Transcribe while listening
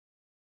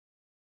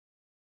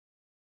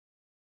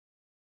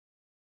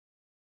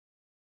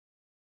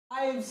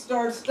I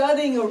started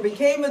studying or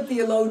became a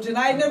theologian,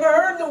 I had never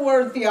heard the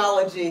word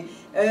theology.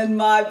 And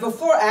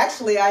before,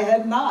 actually, I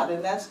had not,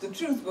 and that's the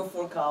truth,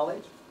 before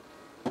college.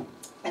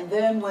 And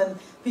then when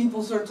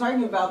people started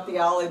talking about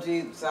theology,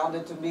 it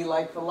sounded to me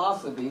like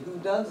philosophy. Who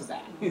does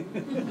that?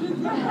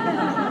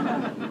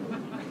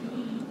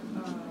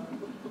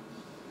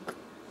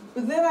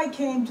 But then I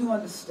came to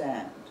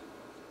understand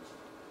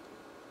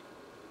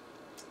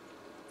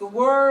the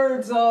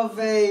words of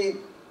a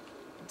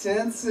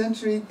 10th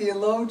century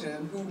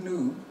theologian who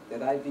knew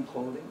that I'd be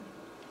quoting,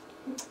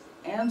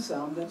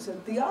 Anselm, that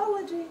said,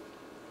 theology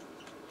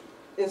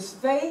is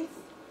faith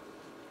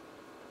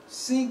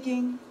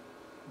seeking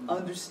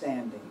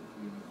understanding.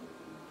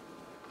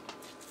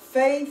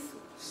 Faith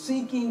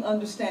seeking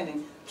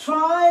understanding.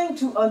 Trying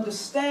to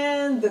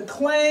understand the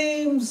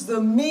claims, the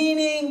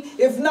meaning,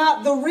 if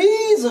not the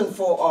reason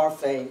for our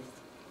faith,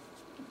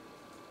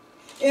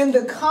 in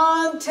the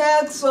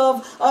context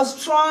of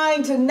us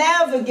trying to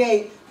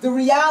navigate the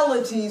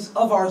realities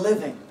of our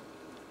living.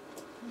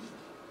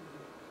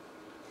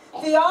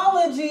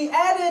 Theology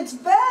at its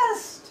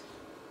best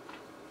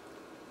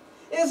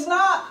is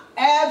not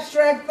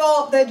abstract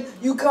thought that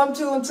you come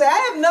to and say,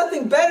 I have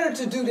nothing better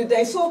to do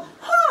today, so,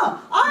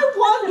 I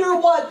wonder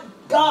what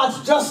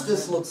God's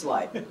justice looks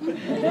like.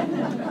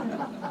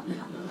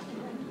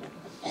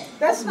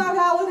 That's not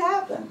how it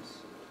happens.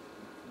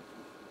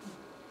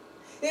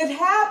 It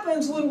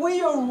happens when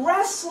we are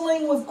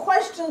wrestling with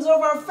questions of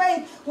our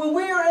faith, when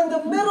we are in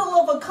the middle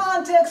of a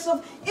context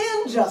of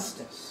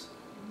injustice.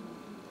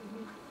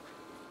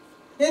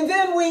 And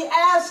then we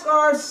ask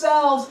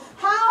ourselves,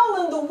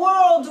 how in the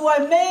world do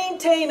I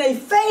maintain a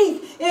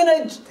faith in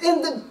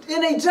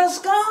a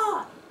just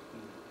God?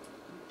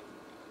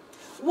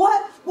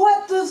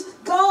 What does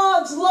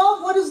God's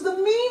love, what is the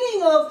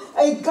meaning of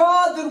a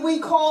God that we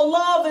call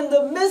love in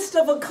the midst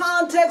of a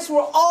context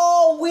where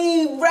all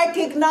we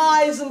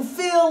recognize and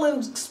feel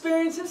and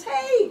experience is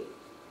hate?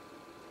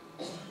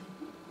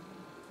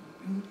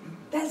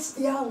 That's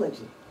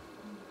theology.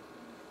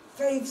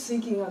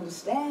 Faith-seeking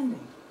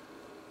understanding.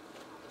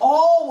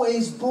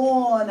 Always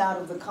born out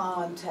of the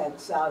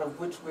context out of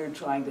which we're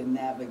trying to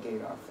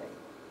navigate our faith.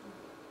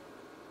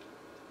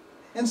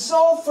 And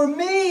so for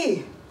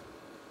me,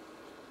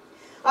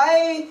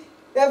 I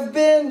have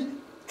been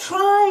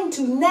trying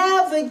to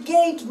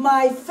navigate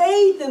my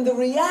faith in the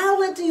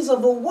realities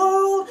of a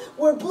world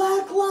where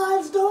black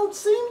lives don't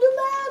seem to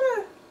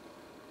matter.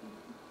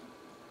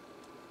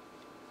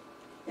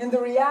 In the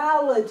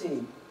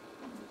reality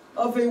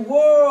of a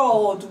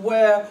world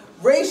where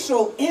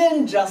racial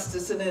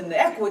injustice and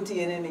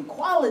inequity and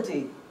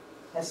inequality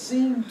has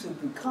seemed to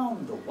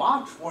become the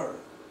watchword.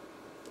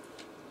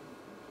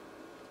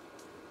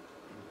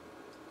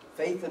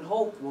 Faith and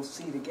hope we'll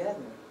see together.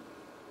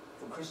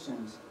 For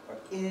Christians are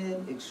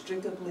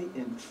inextricably,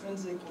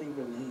 intrinsically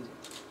related.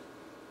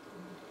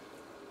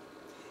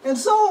 And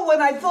so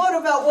when I thought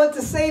about what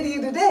to say to you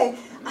today,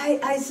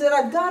 I said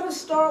I've got to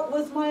start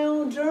with my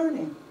own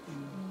journey.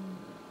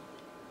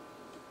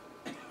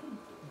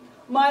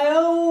 My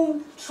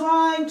own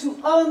trying to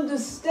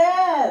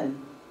understand,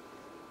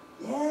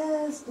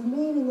 yes, the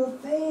meaning of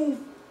faith,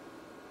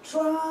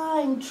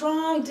 trying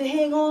to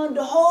hang on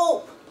to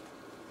hope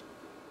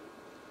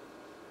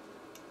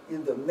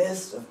in the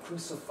midst of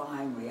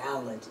crucifying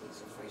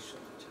realities of racial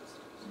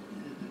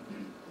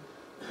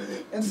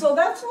injustice. And so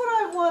that's what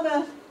I want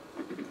to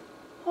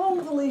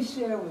humbly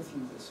share with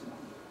you this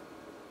morning.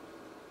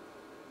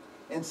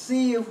 And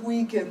see if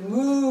we can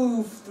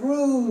move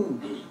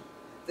through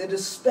the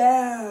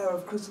despair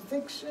of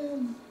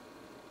crucifixion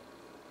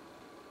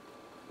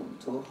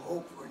to a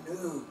hope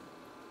renewed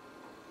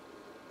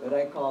that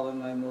I call in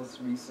my most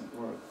recent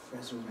work,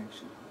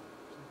 resurrection.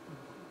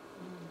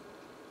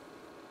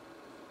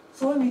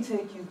 So let me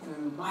take you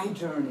through my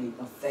journey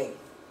of faith,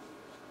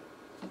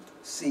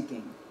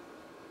 seeking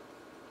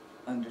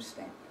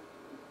understanding.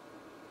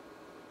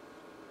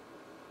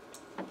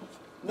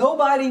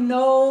 Nobody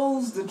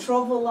knows the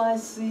trouble I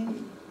see.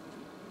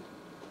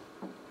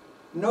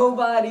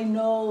 Nobody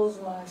knows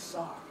my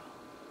sorrow.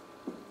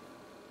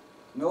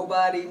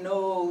 Nobody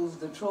knows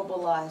the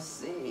trouble I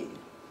see.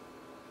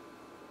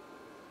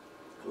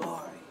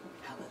 Glory.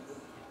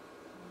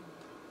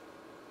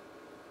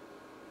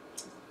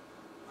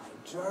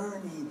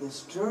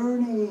 This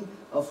journey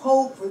of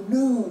hope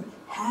renewed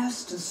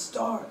has to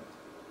start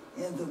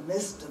in the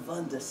midst of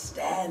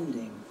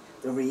understanding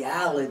the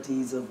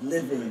realities of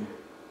living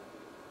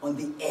on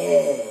the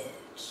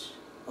edge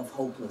of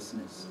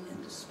hopelessness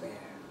and despair.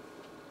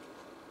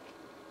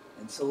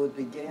 And so it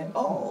began,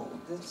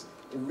 it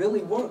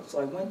really worked,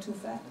 so I went too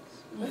fast.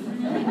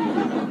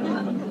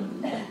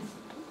 It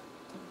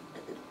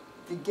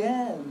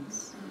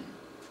begins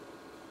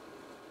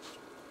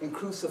in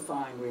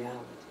crucifying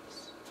realities.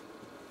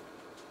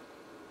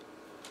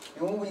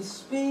 And when we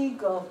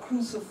speak of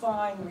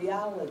crucifying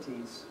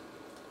realities,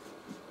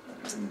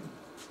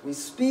 we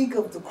speak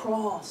of the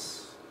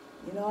cross.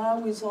 You know, I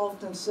always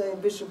often say,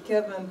 Bishop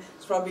Kevin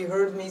has probably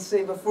heard me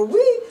say before,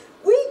 we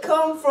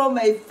come from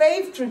a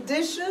faith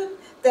tradition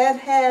that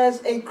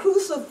has a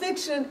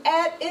crucifixion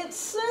at its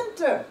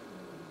center.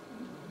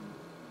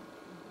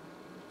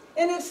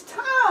 And it's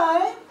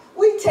time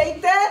we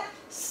take that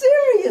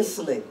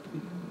seriously.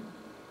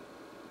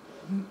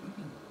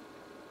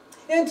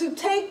 And to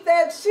take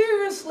that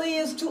seriously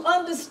is to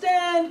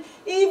understand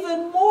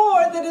even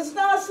more that it's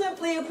not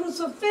simply a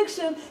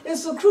crucifixion,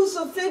 it's a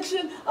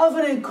crucifixion of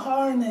an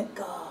incarnate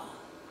God.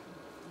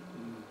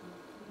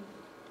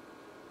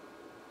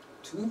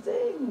 Two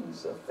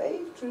things, a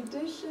faith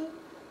tradition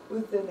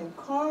with an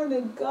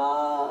incarnate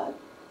God, and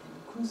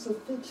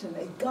crucifixion,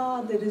 a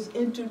God that has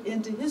entered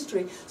into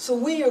history. So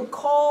we are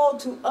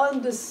called to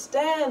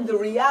understand the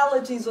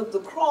realities of the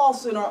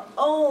cross in our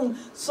own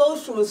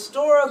social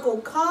historical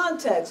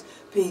context,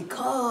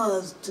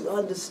 because to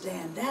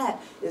understand that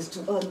is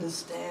to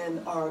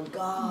understand our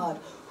God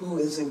who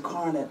is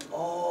incarnate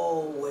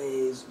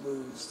always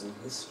moves through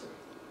history.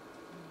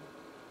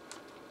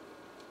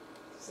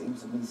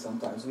 Seems to me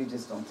sometimes we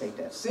just don't take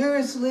that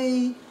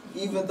seriously,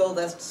 even though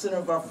that's the center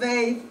of our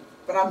faith,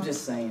 but I'm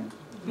just saying.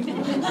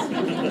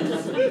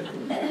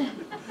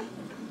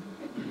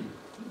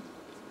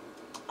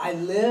 I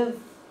live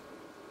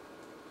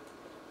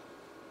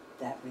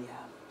that reality.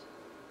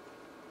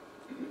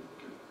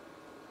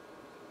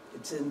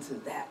 It's into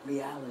that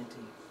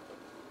reality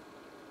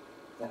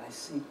that I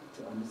seek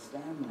to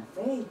understand my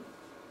faith.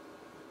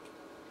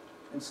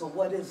 And so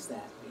what is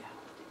that reality?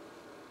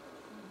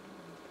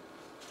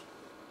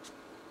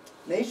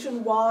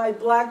 Nationwide,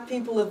 black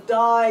people have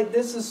died,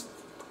 this is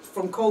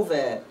from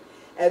COVID,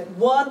 at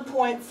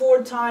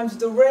 1.4 times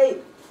the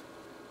rate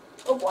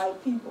of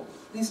white people.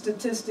 These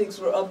statistics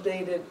were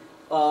updated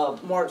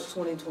March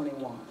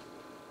 2021.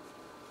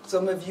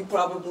 Some of you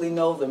probably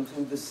know them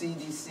through the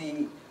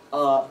CDC,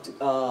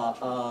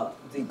 the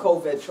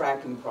COVID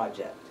tracking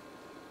project.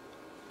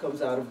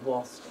 Comes out of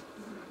Boston.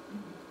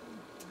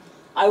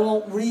 I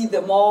won't read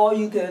them all,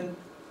 you can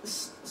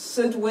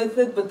sit with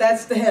it, but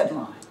that's the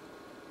headline.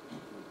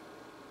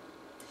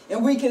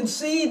 And we can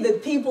see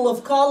that people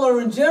of color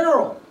in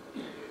general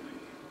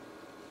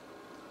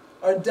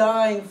are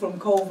dying from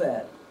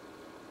COVID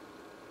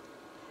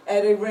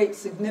at a rate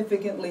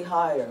significantly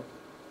higher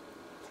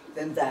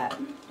than that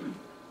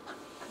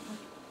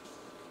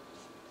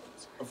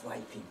of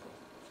white people,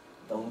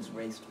 those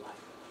raised white.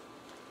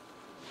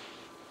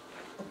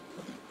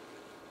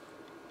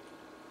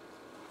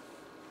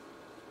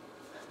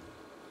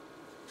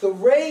 The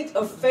rate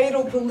of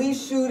fatal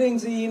police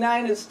shootings in the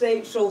United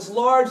States shows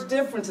large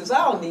differences.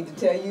 I don't need to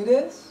tell you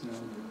this.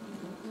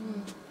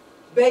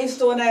 Based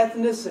on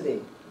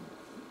ethnicity.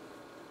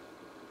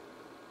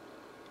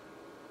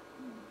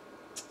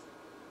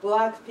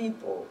 Black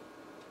people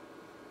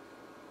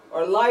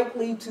are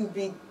likely to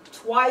be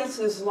twice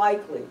as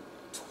likely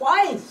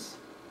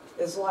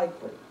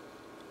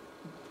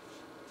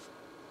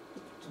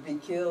to be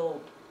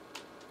killed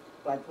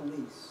by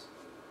police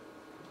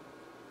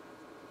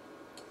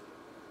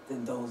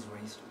than those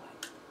raised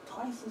white.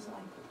 Twice as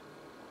likely.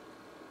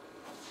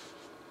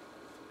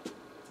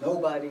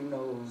 Nobody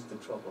knows the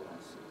trouble I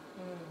see.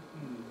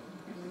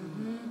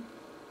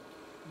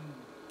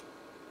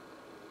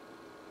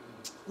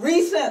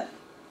 Recent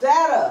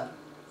data.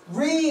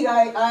 Read,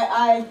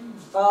 I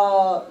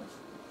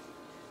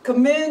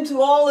commend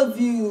to all of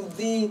you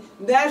the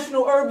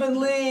National Urban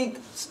League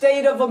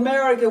State of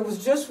America. It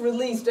was just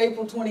released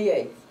April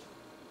 28th.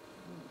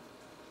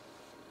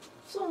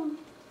 Some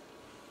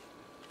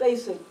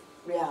basic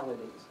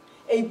realities.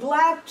 A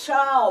black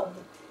child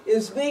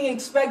is being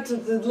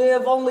expected to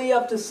live only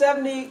up to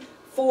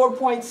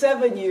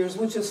 74.7 years,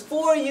 which is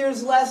 4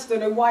 years less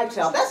than a white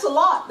child. That's a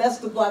lot. That's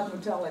the black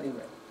mortality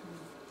rate.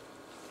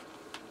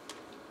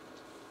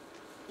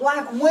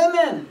 Black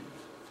women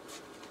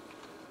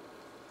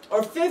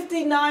are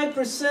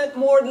 59%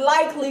 more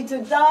likely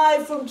to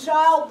die from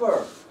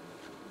childbirth.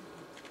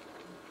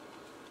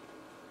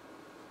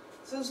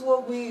 This is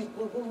what we're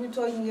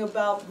talking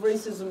about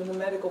racism in the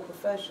medical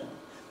profession.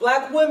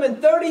 Black women,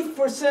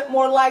 30%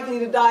 more likely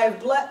to die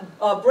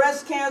of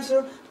breast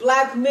cancer.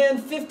 Black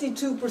men,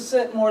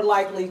 52% more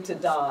likely to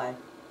die of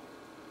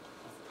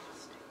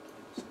prostate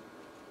cancer.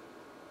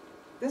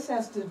 This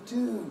has to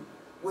do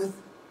with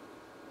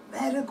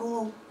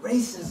medical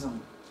racism.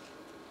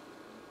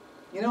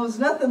 You know, it's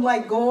nothing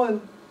like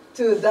going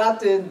to a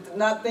doctor and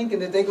not thinking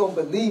that they're going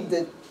to believe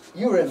that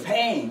you're in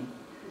pain.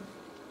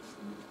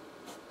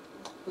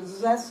 Because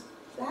that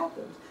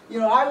happens. You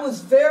know, I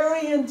was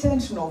very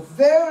intentional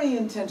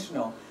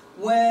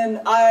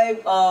when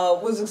I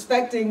was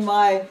expecting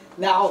my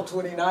now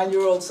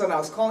 29-year-old son. I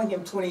was calling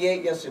him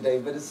 28 yesterday,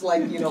 but it's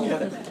like, you know,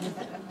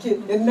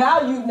 and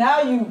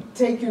now you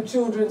take your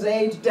children's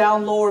age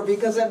down lower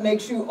because that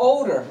makes you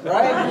older,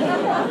 right?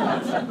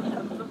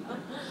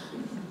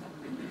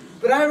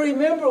 But I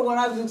remember when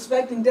I was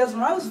expecting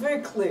Desmond, I was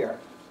very clear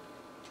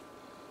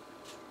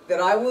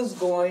that I was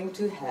going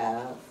to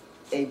have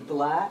a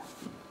black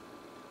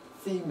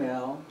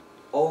female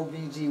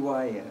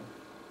OBGYN.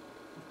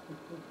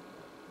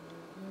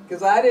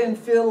 Because I didn't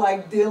feel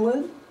like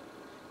dealing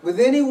with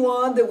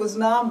anyone that was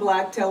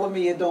non-black telling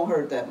me it don't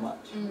hurt that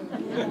much.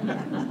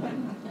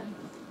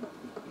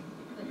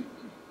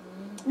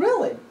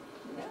 Really.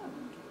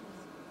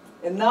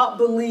 And not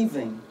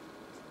believing.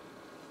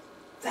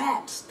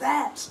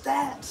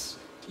 That's.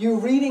 You're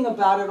reading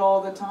about it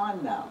all the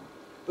time now.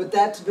 But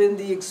that's been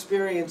the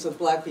experience of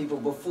black people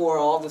before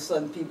all of a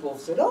sudden people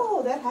said,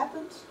 oh, that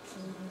happens.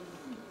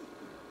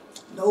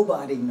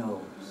 Nobody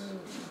knows.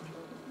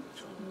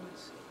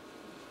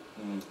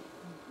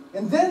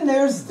 And then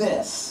there's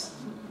this.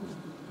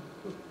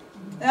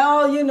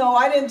 Now, you know,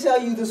 I didn't tell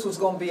you this was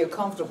going to be a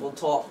comfortable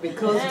talk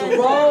because the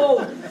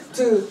road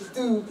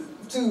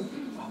to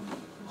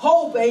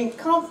hope ain't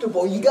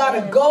comfortable. You got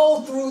to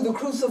go through the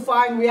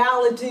crucifying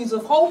realities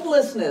of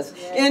hopelessness.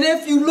 Yes. And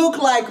if you look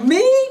like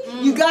me,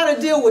 you got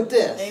to deal with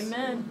this.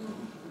 Amen.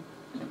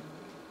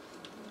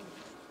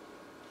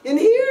 And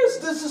here's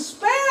the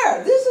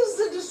despair. This is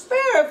the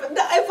despair.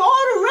 If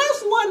all the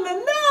rest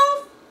wasn't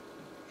enough,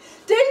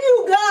 then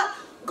you got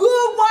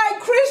good white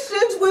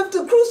Christians with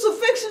the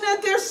crucifixion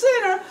at their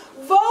center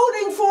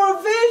voting for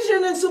a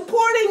vision and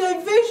supporting a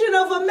vision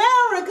of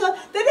America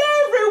that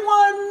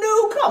everyone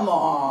knew. Come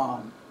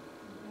on.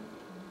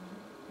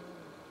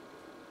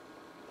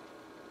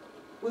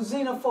 Was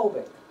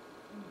xenophobic.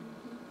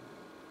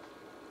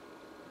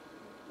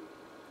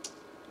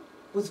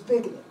 Was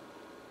bigoted.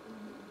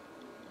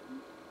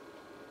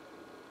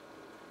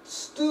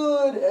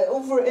 Stood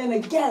over and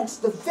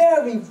against the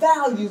very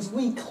values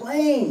we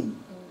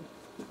claim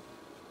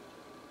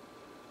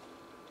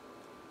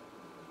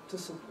to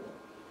support.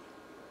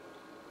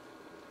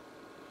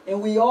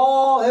 And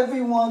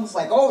everyone's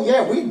like, oh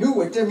yeah, we knew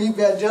what them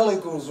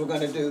evangelicals were going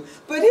to do.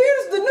 But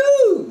here's the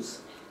news.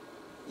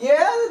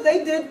 Yeah,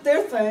 they did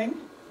their thing.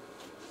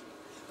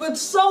 But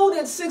so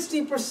did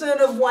 60%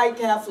 of white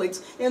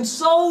Catholics, and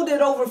so did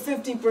over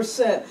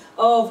 50%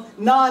 of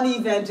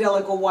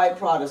non-evangelical white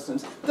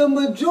Protestants. The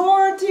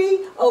majority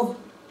of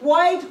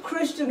white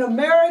Christian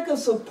America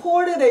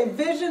supported a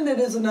vision that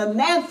is an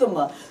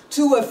anathema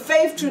to a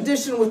faith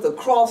tradition with a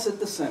cross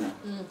at the center.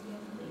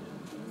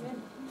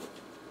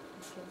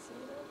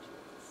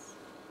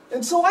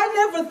 And so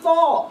I never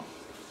thought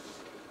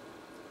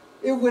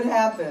it would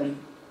happen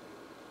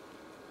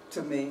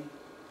to me.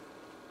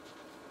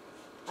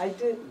 I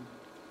didn't.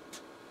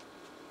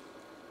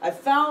 I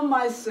found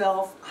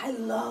myself, I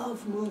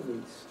love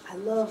movies. I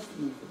love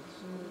movies.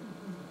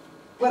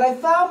 But I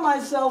found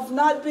myself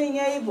not being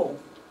able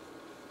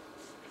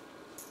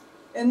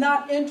and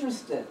not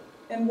interested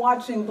in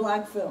watching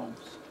black films.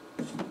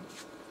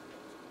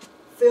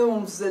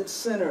 Films that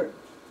centered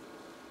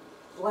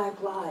black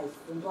life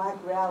and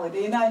black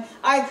reality. And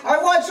I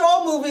watch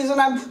all movies, and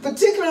I'm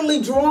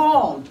particularly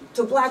drawn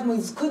to black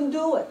movies. Couldn't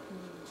do it.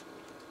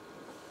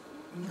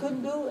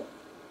 Couldn't do it.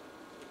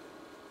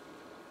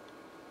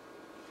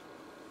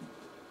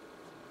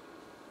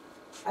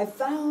 I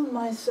found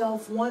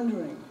myself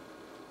wondering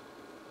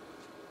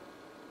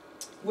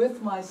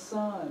with my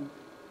son,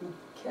 who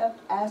kept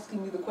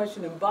asking me the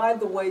question, and by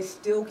the way,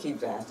 still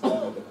keeps asking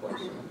me the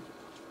question.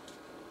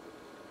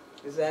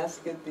 Just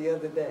asked it the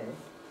other day.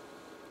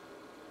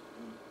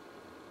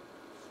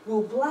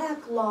 Will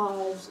black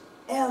lives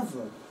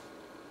ever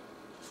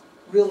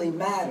really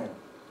matter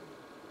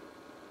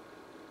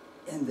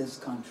in this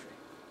country?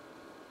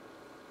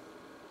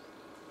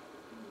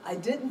 I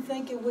didn't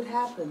think it would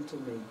happen to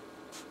me.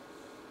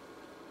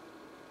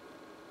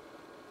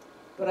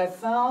 But I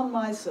found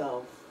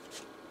myself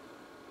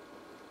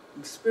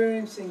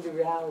experiencing the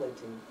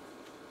reality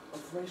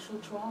of racial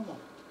trauma.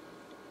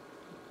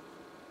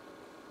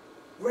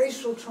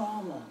 Racial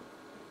trauma.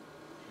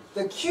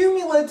 The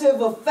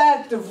cumulative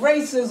effect of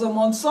racism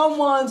on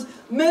someone's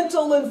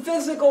mental and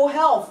physical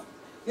health.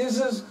 This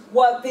is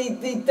what the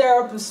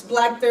therapists,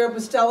 black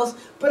therapists tell us.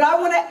 But I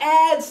want to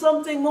add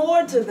something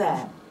more to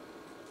that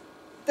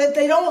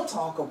they don't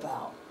talk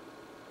about.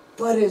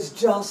 But it's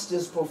just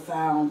as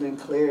profound and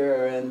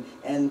clear,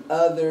 and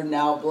other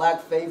now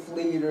black faith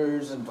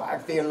leaders and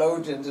black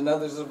theologians and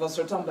others of us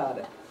are talking about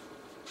it.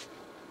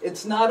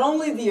 It's not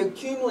only the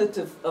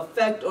accumulative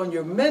effect on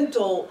your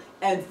mental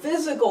and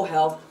physical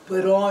health,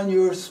 but on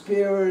your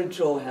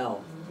spiritual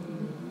health.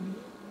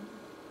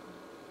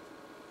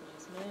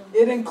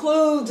 It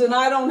includes, and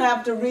I don't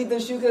have to read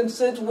this, you can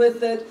sit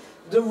with it,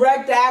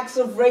 direct acts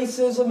of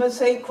racism as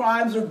hate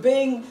crimes or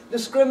being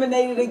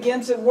discriminated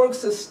against at work,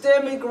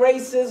 systemic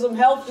racism,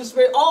 health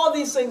disparity, all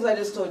these things I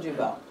just told you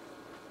about.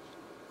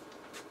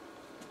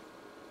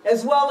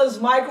 As well as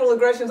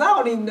microaggressions. I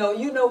don't even know,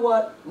 you know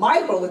what?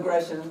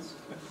 Microaggressions,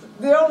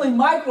 they're only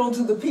micro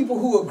to the people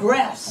who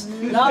aggress,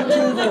 not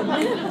to the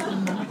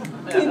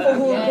people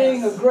who are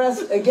being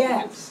aggressed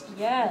against.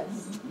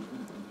 Yes.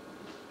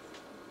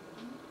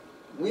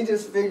 We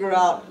just figure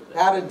out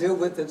how to deal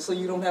with it so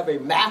you don't have a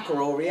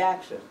macro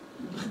reaction.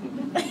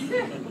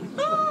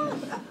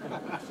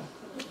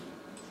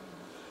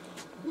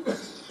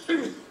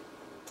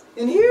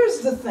 And here's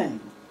the thing.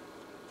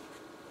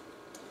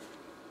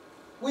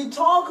 We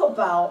talk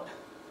about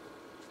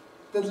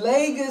the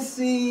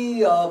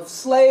legacy of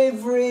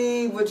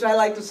slavery, which I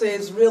like to say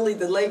is really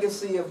the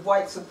legacy of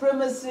white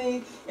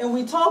supremacy. And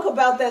we talk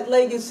about that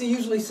legacy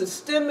usually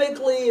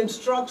systemically and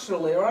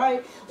structurally,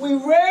 right? We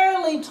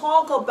rarely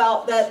talk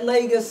about that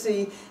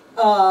legacy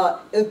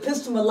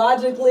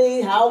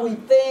epistemologically, how we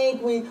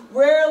think. We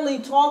rarely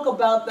talk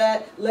about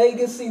that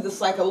legacy, the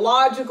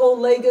psychological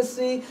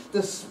legacy,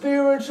 the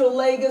spiritual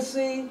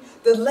legacy,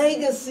 the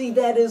legacy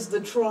that is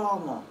the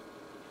trauma.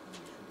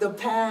 The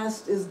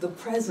past is the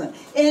present.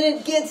 And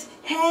it gets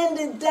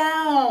handed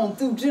down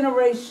through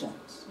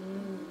generations.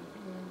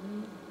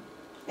 Mm-hmm.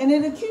 And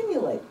it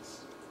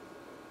accumulates.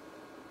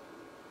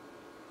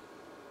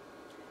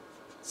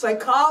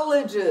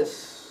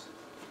 Psychologists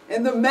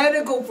and the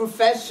medical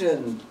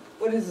profession,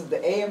 what is it,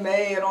 the AMA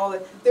and all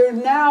that, they're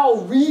now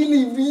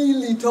really,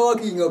 really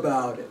talking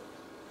about it.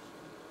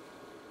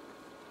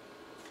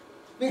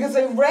 Because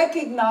they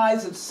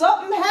recognize that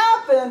something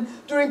happened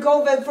during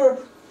COVID for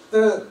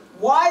the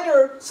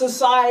wider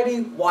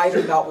society,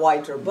 wider, not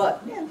whiter,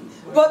 but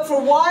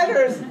for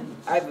wider,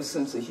 I have a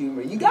sense of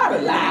humor. You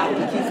gotta laugh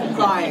to keep from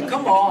crying,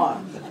 come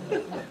on.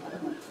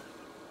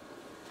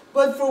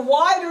 But for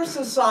wider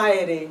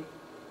society,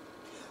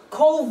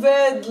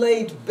 COVID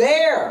laid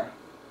bare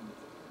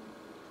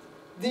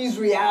these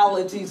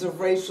realities of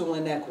racial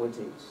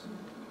inequities.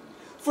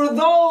 For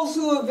those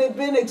who have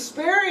been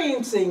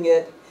experiencing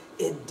it,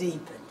 it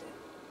deepened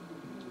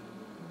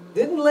it.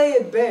 Didn't lay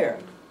it bare.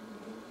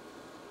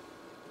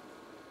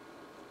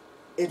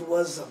 It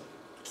was a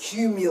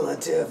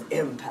cumulative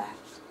impact.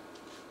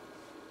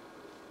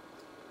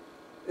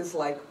 It's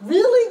like,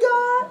 really,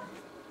 God?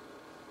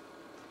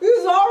 He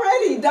was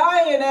already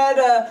dying at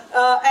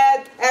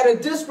a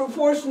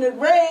disproportionate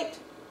rate.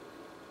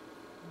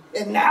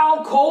 And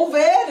now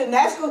COVID, and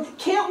that's going,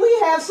 can't we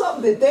have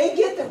something that they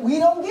get that we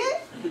don't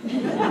get?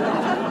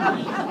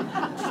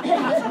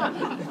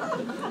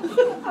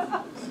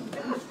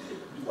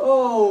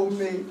 Oh,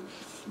 me.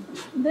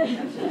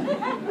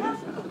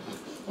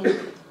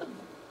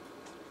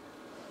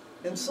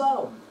 And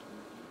so,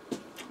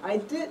 I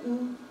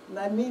didn't, and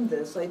I mean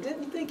this, I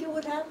didn't think it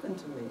would happen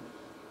to me.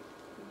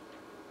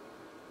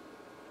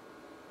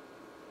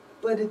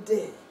 But it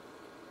did.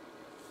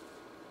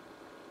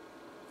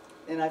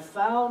 And I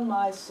found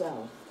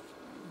myself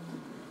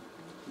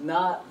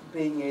not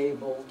being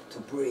able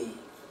to breathe.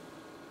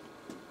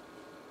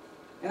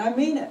 And I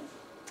mean it.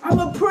 I'm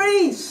a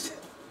priest.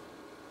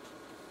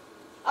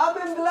 I've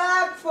been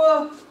black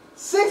for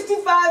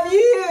 65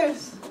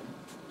 years.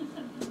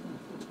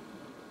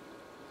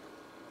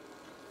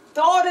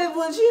 Thought it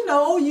was,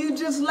 you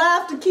just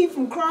laugh to keep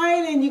from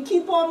crying and you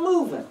keep on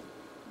moving.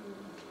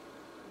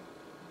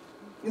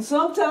 And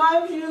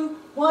sometimes you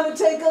want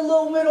to take a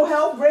little mental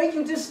health break,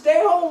 you just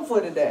stay home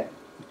for the day.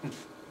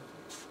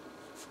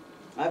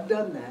 I've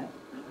done that.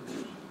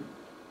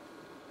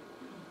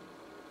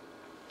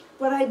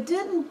 But I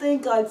didn't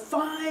think I'd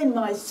find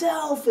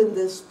myself in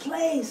this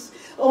place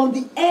on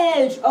the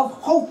edge of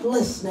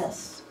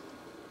hopelessness,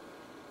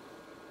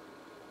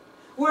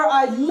 where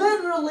I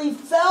literally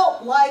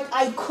felt like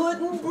I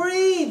couldn't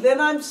breathe,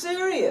 and I'm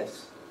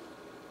serious.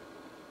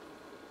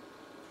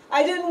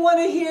 I didn't want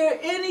to hear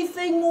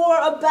anything more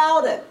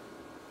about it.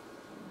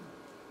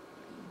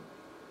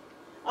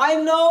 I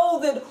know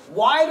that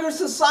wider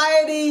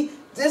society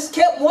just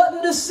kept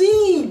wanting to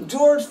see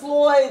George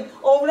Floyd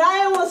over there.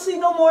 I didn't want to see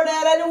no more of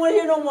that. I didn't want to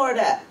hear no more of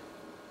that.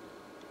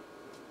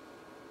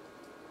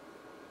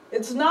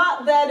 It's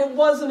not that it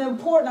wasn't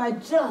important. I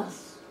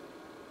just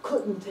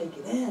couldn't take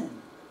it in.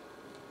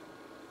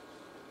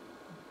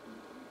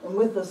 And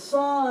with the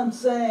son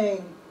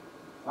saying,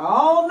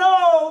 "Oh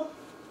no,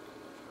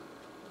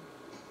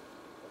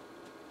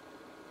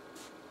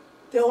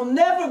 there'll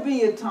never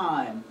be a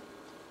time,"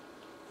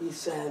 he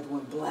said,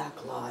 "when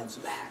Black Lives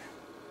Matter."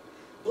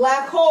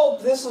 Black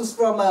hope, this was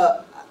from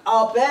a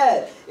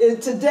op-ed.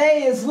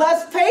 Today is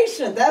less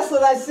patient. That's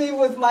what I see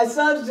with my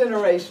son's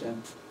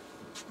generation.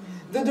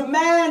 The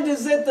demand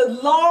is that the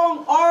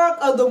long arc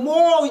of the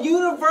moral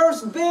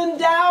universe bend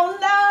down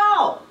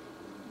now.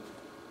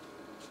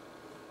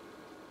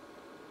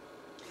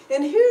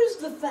 And here's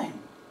the thing.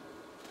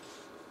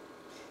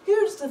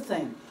 Here's the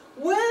thing.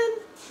 When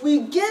we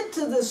get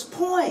to this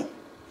point,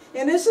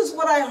 and this is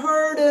what I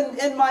heard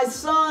in my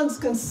son's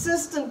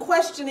consistent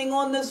questioning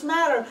on this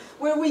matter,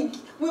 when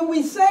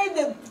we say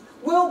that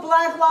will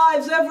Black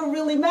lives ever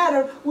really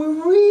matter, we're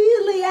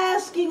really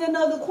asking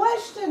another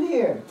question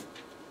here.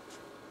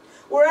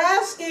 We're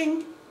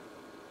asking,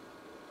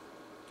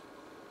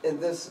 and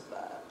this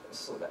is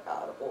sort of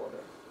out of order.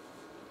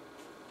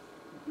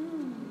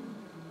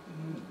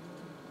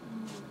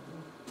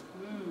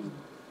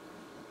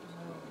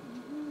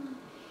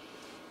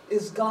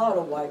 Is God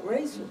a white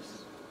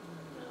racist?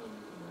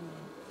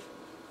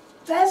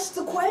 That's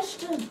the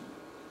question.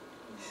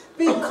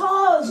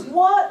 Because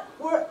what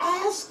we're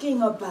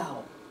asking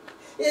about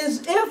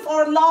is if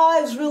our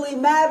lives really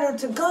matter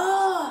to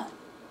God.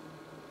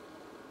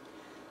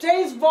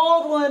 James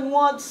Baldwin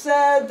once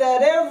said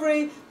that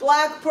every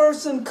black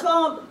person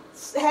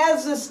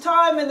has this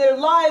time in their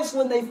lives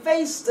when they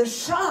face the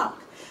shock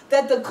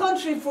that the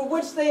country for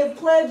which they have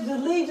pledged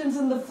allegiance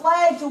and the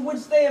flag to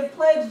which they have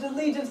pledged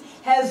allegiance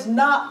has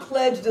not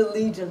pledged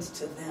allegiance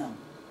to them.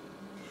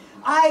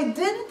 I didn't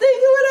think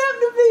it would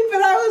happen to me,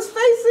 but I was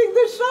facing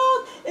the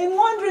shock and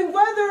wondering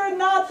whether or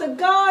not the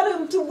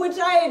God to which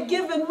I had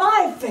given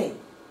my faith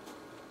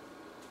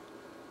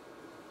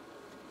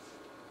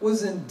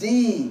was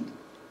indeed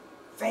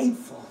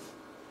faithful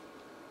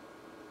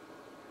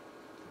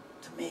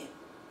to me,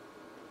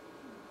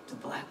 to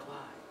Black lives.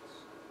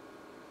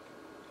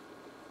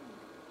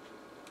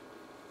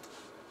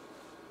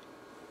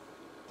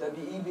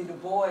 W.E.B. Du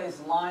Bois,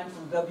 line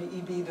from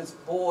W.E.B. Du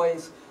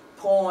Bois'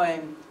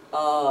 poem,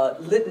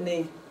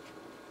 Litany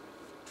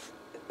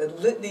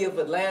of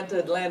Atlanta,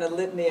 Atlanta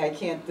Litany,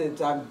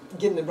 I'm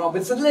getting it wrong,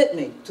 but it's a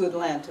litany to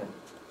Atlanta.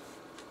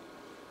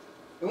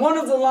 And one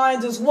of the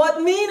lines is,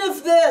 "What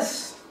meaneth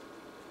this?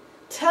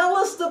 Tell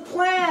us the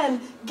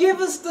plan, give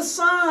us the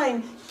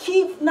sign,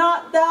 keep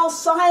not thou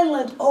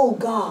silent, O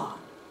God."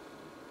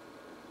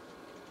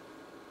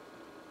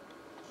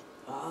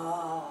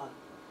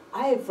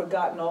 I had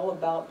forgotten all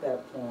about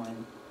that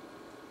poem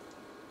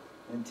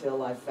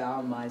until I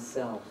found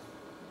myself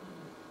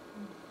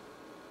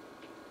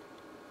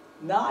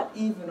not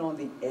even on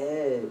the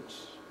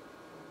edge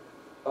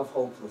of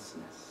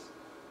hopelessness,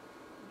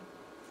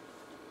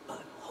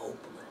 but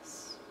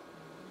hopeless.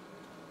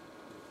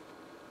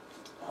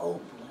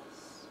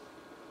 Hopeless.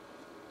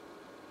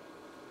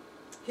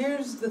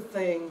 Here's the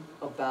thing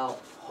about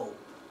hope.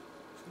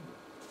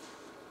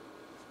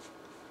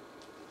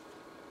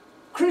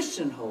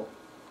 Christian hope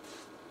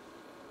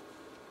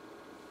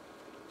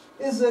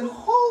is that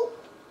hope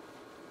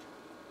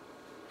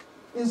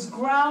is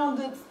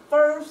grounded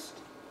first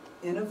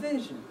in a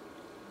vision.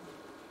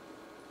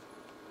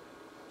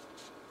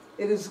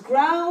 It is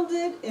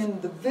grounded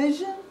in the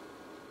vision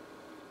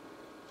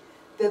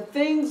that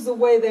things the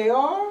way they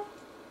are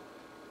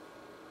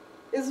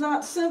is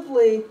not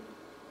simply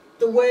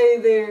the way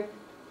they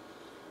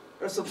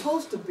are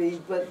supposed to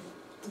be, but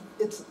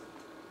it's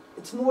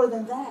more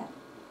than that.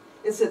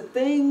 It's that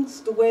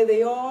things the way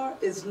they are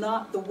is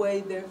not the way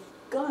they're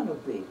gonna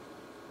be.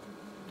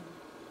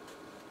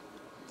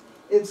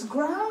 It's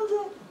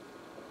grounded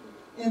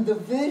in the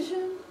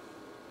vision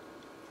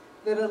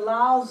that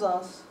allows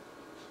us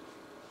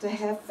to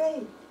have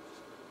faith.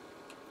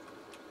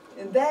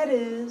 And that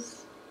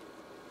is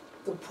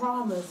the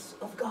promise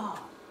of God.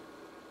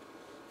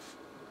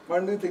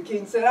 Martin Luther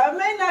King said, "I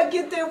may not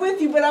get there with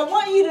you, but I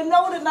want you to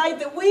know tonight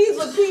that we as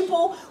a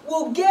people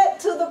will get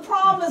to the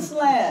promised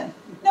land."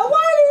 Now,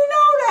 why did he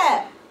know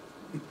that?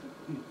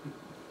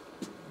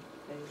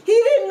 He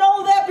didn't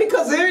know that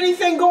because of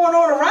anything going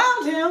on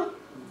around him.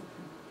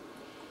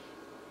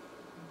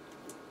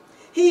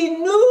 He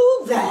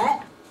knew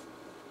that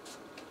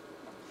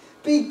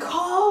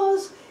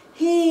because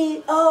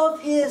of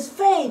his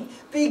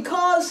faith,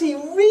 because he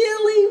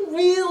really,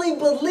 really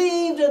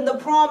believed in the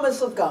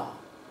promise of God.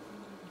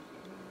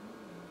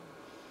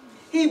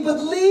 He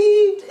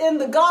believed in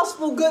the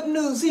gospel good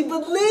news. He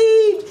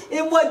believed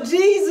in what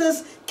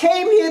Jesus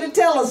came here to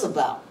tell us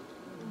about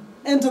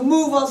and to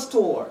move us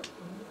toward.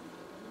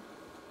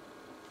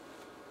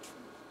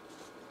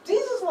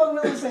 Jesus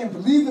wasn't really saying,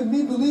 "Believe in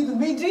me, believe in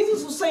me."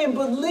 Jesus was saying,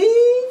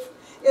 believe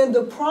in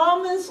the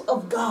promise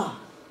of God.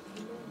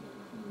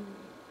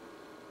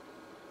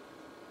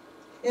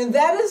 And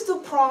that is the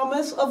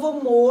promise of a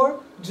more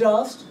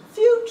just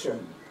future.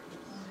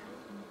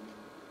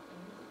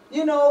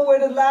 You know, where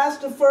the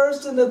last are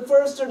first and the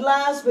first are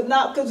last, but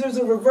not because there's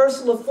a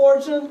reversal of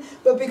fortune,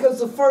 but because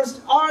the first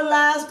are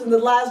last and the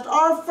last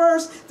are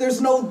first.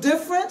 There's no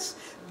difference.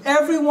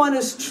 Everyone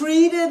is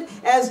treated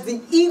as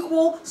the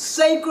equal,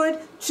 sacred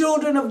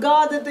children of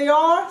God that they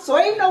are. So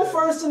ain't no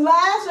first and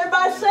last.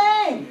 Everybody's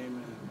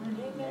same.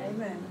 Amen.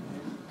 Amen.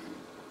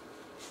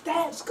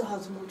 That's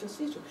God's more just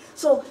future.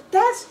 So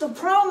that's the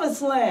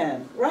promised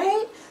land,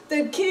 right?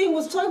 That King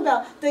was talking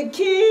about. The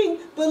King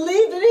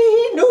believed that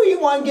he knew he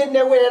wasn't getting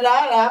there with it.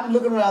 I'm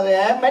looking around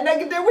there. I might not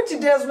get there with you,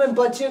 Desmond,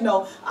 but you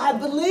know, I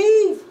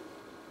believe.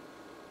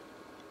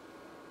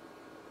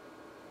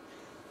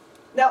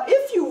 Now,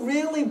 if you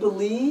really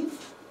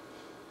believe,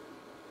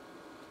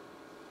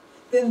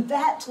 then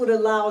that's what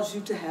allows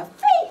you to have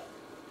faith.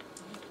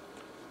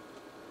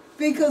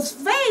 Because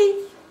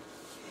faith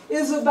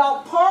is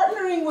about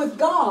partnering with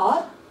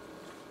God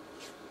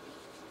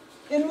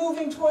in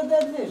moving toward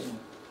that vision.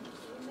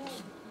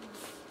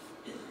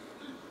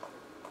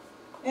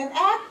 An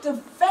act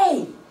of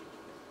faith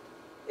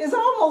is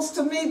almost,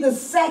 to me, the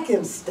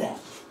second step.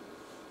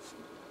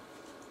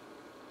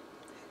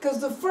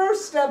 Because the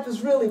first step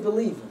is really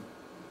believing.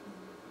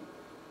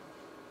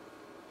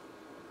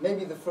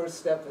 Maybe the first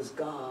step is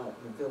God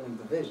revealing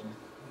the vision.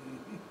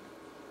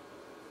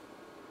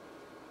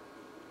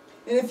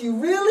 And if you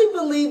really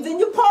believe, then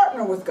you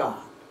partner with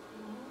God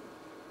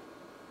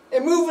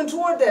and moving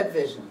toward that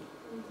vision.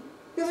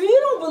 Because if you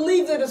don't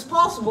believe that it's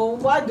possible,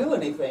 why do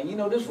anything? You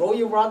know, just roll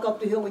your rock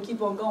up the hill and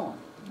keep on going.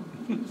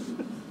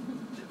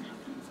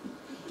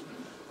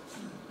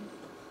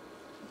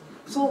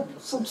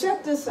 So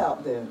check this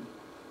out then.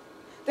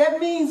 That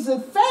means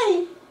that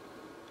faith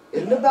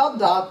Isn't about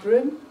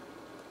doctrine.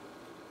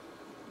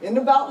 Isn't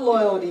about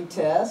loyalty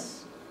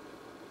tests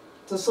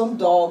to some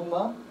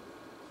dogma.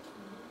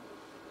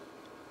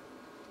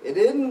 It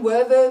isn't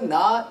whether or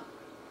not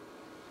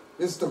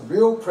it's the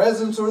real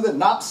presence or the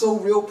not so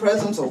real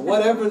presence or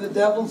whatever the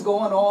devil's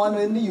going on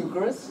in the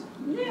Eucharist.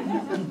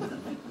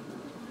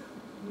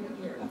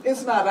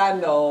 It's not, I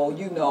know,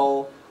 you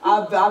know.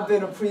 I've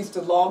been a priest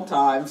a long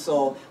time,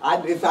 so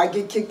if I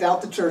get kicked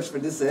out the church for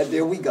this,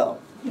 there we go.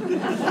 But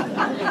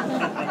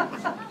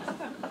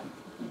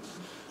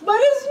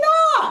it's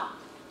not.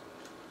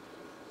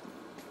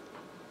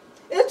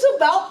 It's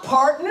about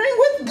partnering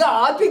with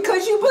God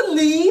because you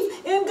believe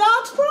in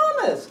God's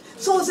promise.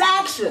 So it's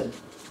action.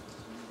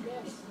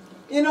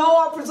 You know,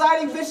 our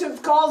presiding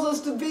bishop calls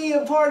us to be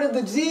a part of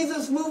the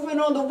Jesus movement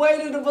on the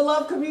way to the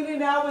beloved community,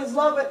 and I always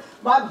love it.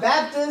 My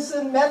Baptist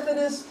and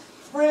Methodist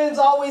friends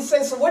always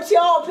say, so what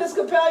y'all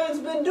Episcopalians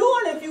been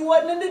doing if you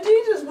wasn't in the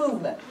Jesus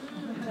movement?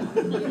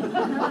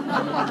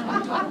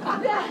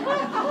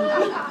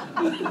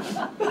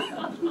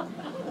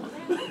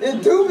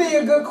 It do be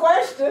a good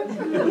question.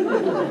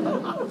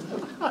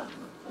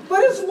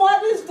 But it's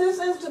what is this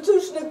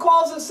institution that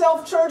calls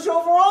itself church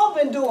overall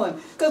been doing?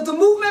 Because the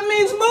movement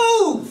means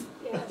move.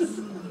 Yes.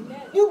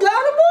 You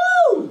gotta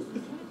move.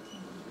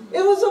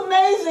 It was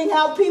amazing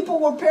how people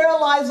were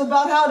paralyzed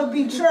about how to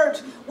be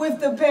church with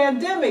the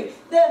pandemic.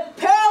 They're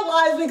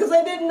paralyzed because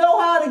they didn't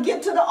know how to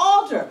get to the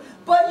altar.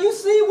 But you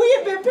see, we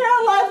had been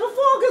paralyzed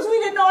before because we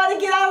didn't know how to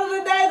get out of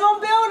the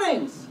daggone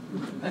buildings.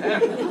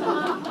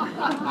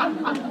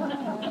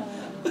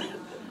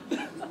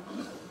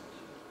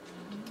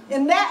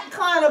 And that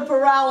kind of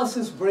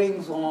paralysis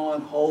brings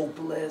on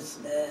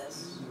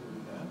hopelessness.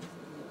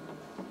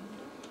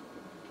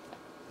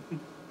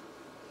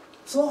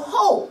 So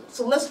hope.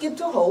 So let's get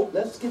to hope.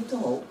 Let's get to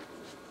hope.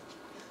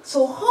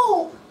 So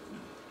hope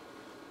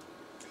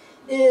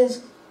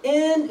is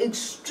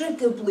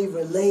inextricably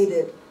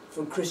related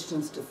for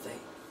Christians to faith.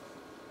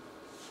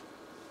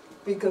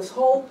 Because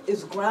hope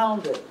is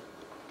grounded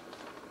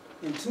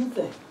in two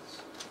things.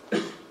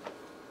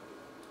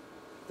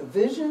 The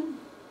vision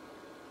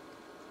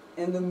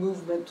and the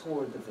movement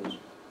toward the vision.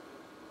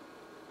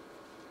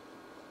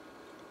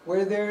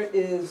 Where there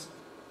is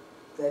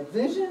that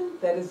vision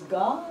that is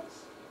God's,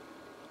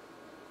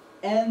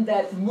 and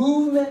that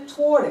movement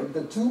toward it.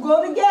 The two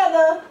go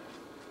together.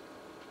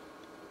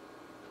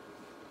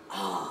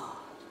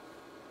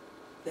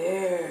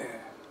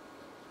 There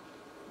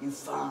you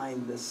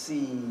find the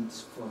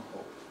seeds for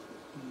hope.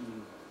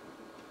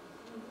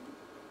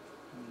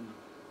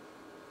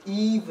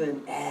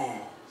 Even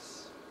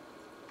as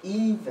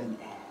it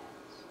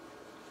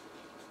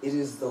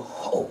is the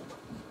hope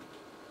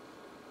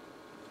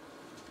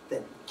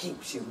that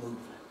keeps you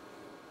moving.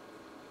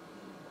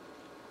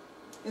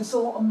 And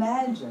so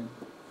imagine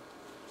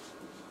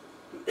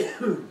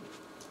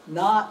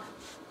not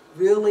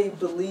really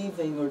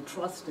believing or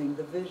trusting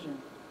the vision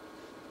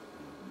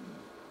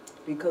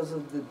because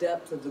of the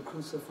depth of the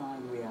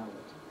crucifying realities.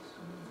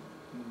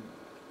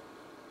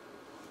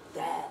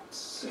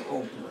 That's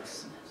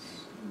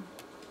hopelessness.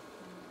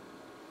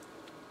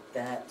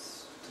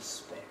 That's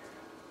despair.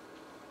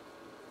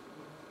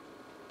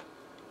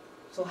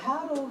 So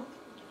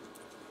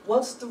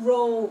what's the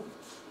road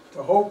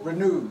to hope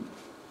renewed?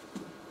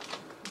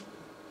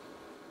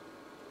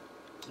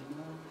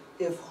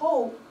 If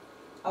hope,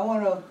 I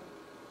want to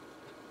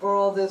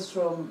borrow this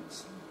from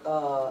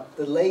the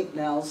late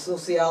now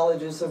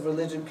sociologist of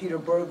religion, Peter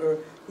Berger,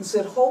 who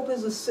said hope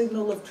is a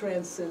signal of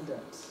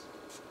transcendence.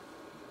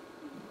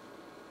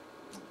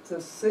 It's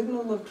a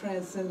signal of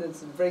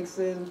transcendence. It breaks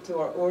into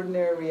our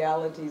ordinary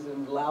realities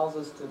and allows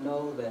us to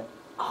know that,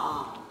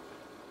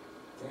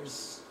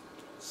 there's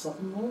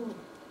something more.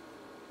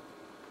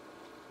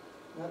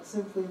 Not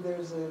simply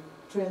there's a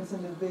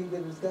transcendent being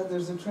that is God,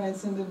 there's a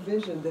transcendent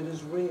vision that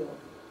is real.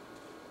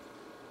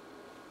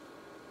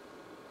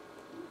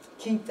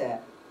 Keep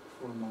that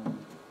for a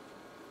moment.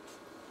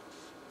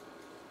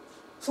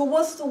 So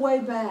what's the way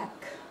back?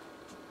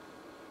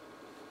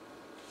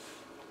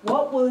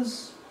 What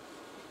was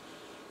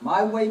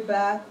my way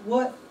back?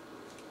 What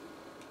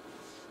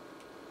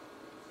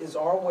is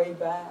our way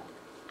back?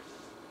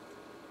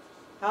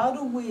 How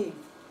do we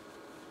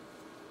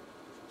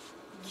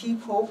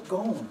keep hope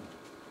going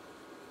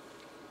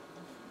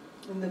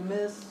in the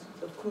midst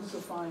of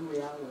crucifying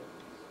reality?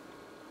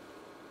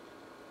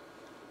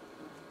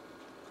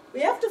 We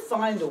have to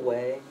find a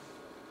way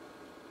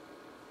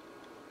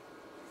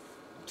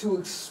to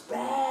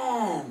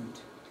expand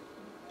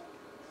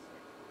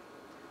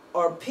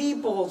our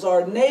people's,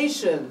 our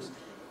nation's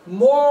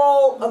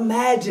moral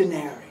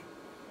imaginary,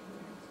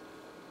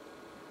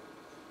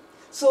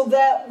 so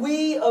that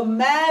we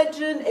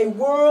imagine a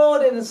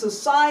world and a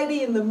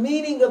society and the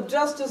meaning of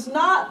justice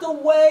not the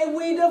way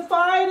we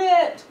define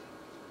it.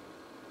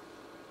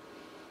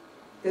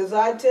 Because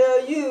I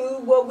tell you,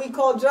 what we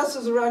call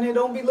justice around here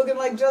don't be looking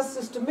like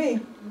justice to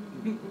me.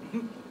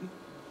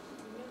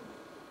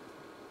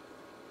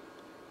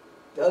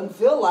 Doesn't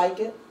feel like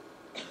it.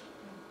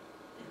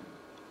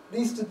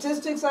 These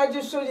statistics I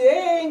just showed you,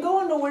 they ain't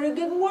going nowhere, they're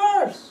getting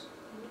worse.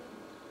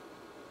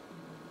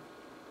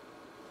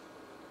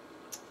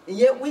 And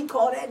yet we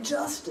call that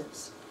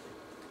justice.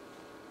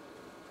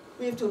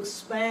 We have to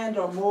expand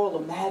our moral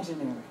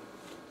imaginary.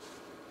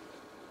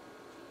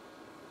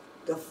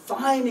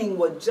 Defining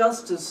what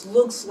justice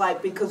looks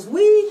like, because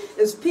we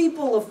as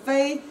people of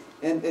faith,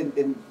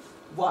 and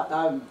what,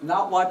 I'm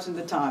not watching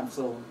the time,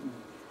 so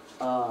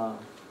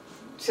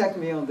check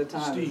me on the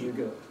time. Steve. As you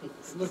go.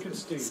 Look at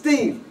Steve.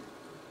 Steve,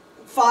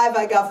 5,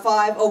 I got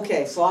 5.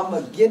 Okay, so I'm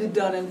going to get it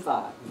done in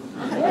 5.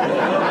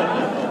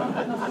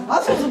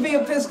 I'm supposed to be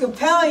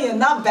Episcopalian,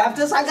 not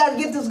Baptist. I got to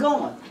get this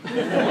going.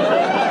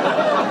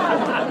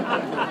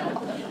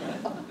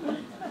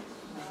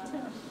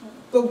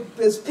 But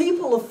as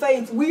people of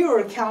faith, we are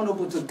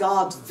accountable to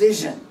God's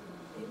vision.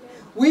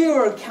 We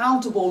are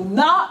accountable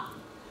not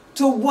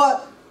to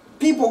what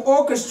people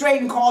orchestrate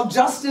and call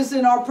justice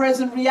in our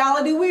present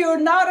reality. We are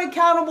not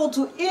accountable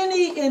to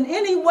in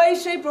any way,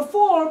 shape, or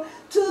form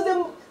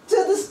to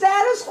the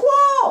status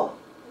quo.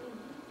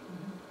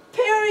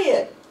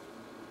 Period.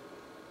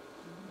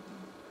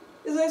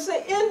 As I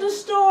say, end of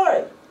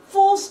story.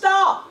 Full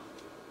stop.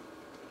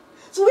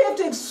 So we have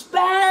to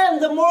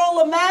expand the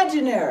moral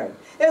imaginary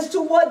as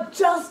to what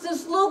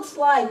justice looks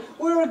like.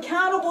 We're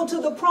accountable to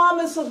the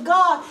promise of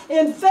God.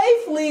 And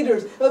faith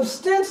leaders,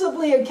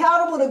 ostensibly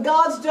accountable to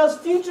God's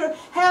just future,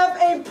 have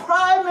a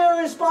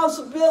primary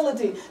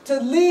responsibility to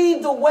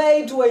lead the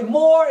way to a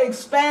more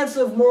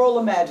expansive moral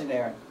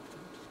imaginary.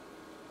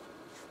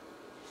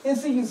 And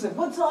so you say,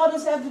 what's all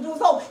this have to do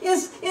with hope?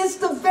 It's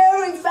the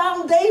very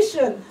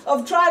foundation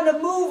of trying to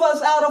move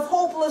us out of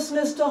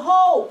hopelessness to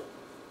hope.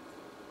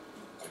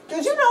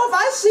 Because you know, if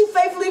I see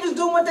faith leaders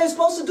doing what they're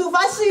supposed to do, if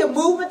I see a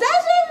movement,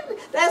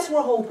 that's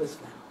where hope is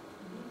found.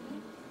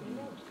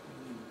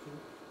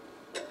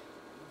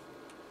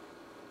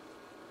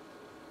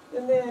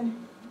 And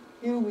then,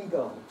 here we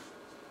go.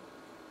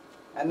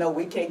 I know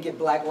we can't get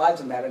Black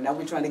Lives Matter. Now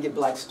we're trying to get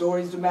Black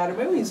Stories to matter.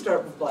 Maybe we can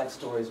start with Black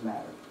Stories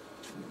Matter.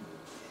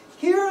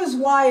 Here is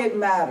why it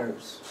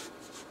matters.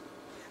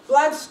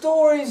 Black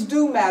stories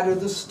do matter.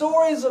 The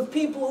stories of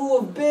people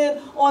who have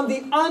been on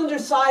the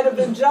underside of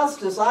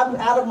injustice, I'm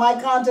out of my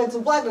context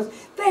of blackness,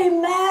 they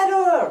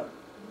matter.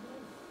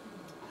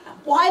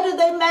 Why do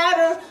they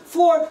matter?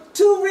 For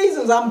 2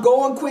 reasons. I'm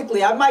going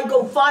quickly. I might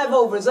go 5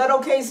 over. Is that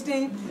okay,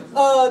 Steve?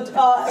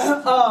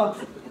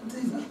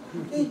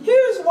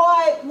 Here's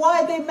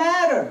why they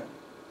matter.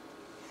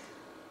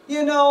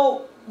 You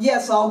know,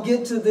 yes, I'll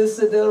get to this.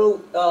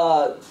 It'll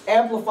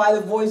amplify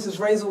the voices,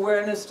 raise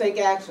awareness, take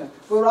action.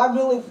 But I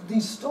really,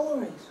 these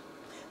stories.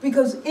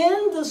 Because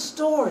in the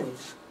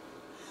stories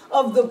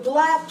of the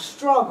black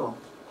struggle,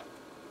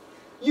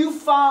 you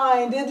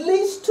find at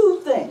least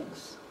 2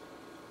 things.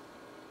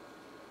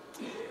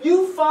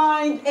 You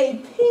find a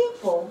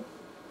people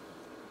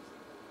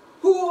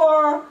who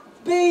are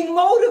being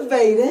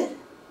motivated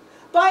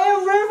by a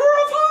river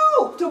of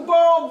hope, to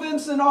borrow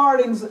Vincent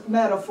Harding's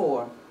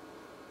metaphor.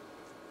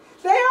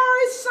 They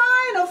are a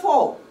sign of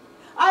hope.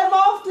 I've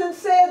often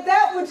said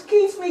that which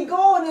keeps me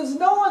going is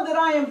knowing that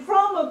I am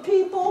from a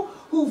people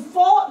who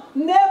fought,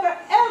 never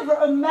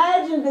ever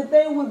imagined that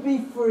they would be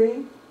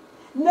free,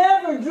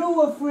 never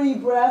drew a free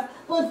breath,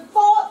 but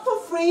fought for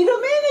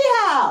freedom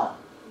anyhow.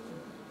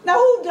 Now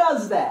who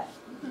does that?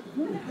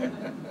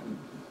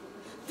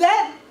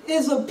 That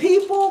is a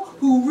people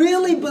who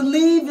really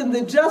believe in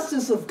the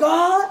justice of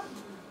God,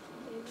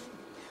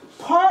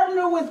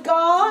 partner with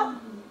God,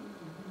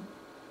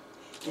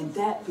 and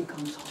that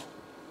becomes hope.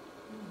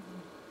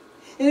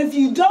 And if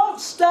you don't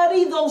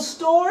study those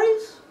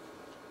stories,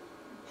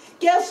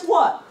 guess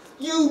what?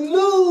 You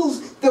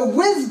lose the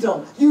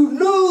wisdom, you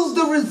lose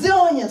the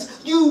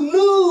resilience, you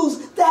lose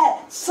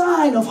that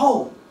sign of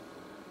hope.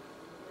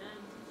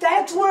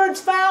 That's where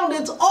it's found.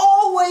 It's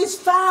always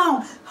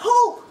found.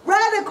 Hope,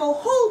 radical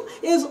hope,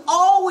 is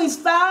always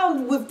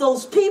found with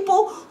those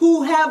people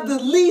who have the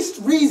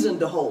least reason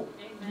to hope.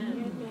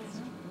 Amen.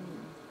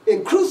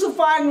 In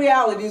crucifying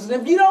realities.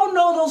 And if you don't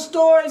know those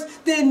stories,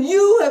 then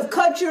you have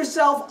cut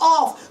yourself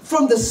off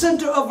from the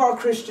center of our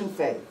Christian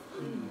faith.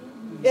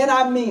 And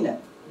I mean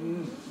it.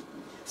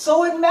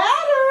 So it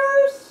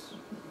matters.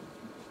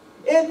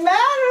 It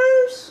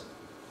matters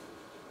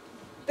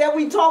that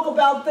we talk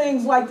about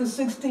things like the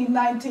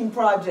 1619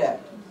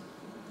 Project.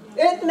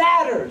 It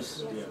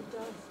matters.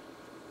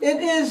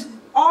 It is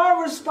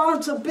our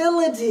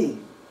responsibility.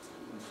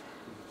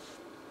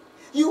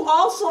 You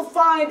also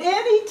find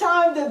any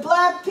time that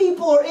black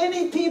people or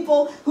any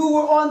people who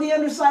were on the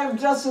underside of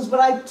justice, but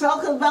I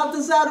talk about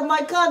this out of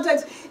my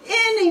context,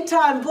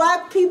 anytime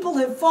black people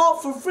have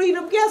fought for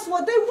freedom, guess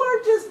what? They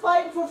weren't just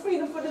fighting for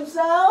freedom for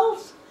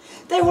themselves.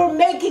 They were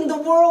making the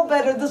world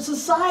better, the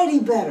society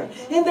better.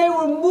 And they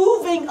were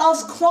moving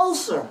us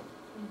closer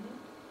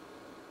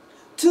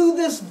to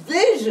this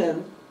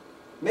vision,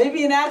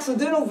 maybe an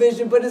accidental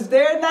vision, but it's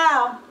there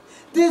now.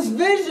 This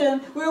vision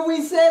where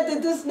we said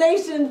that this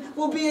nation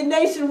will be a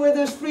nation where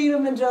there's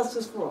freedom and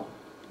justice for all.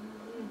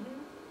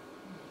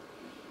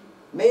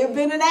 May have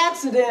been an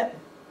accident,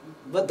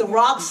 But the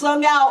rock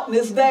sung out and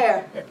it's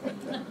there.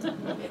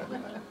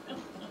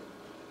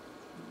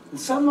 And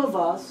some of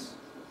us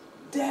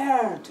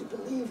dare to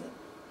believe it.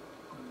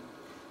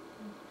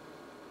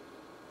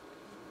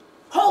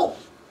 Hope.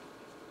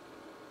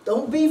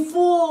 Don't be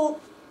fooled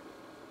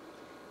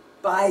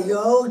by,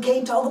 yo, we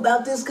can't talk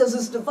about this because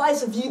it's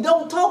divisive. If you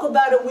don't talk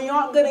about it, we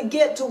aren't going to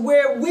get to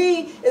where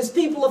we, as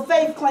people of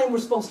faith, claim we're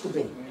supposed to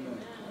be.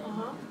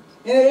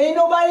 And if ain't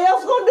nobody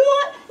else going to do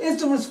it,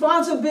 it's the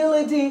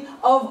responsibility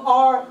of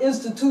our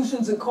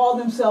institutions that call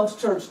themselves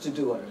church to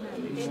do it.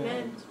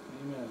 Amen.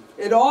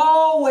 It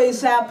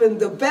always happened.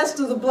 The best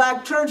of the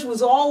black church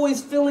was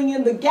always filling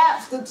in the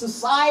gaps that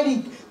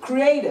society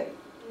created.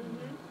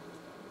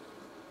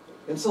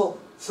 And so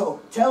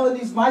telling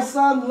these, my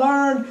son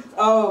learned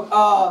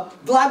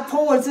black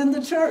poets in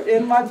the church,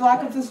 in my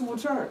black Episcopal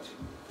church.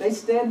 They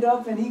stand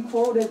up and he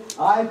quoted,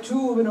 I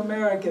too am an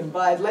American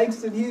by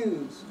Langston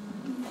Hughes.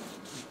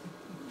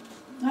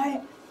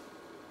 I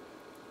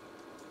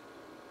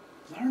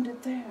learned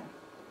it there.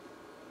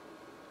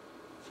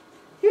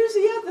 Here's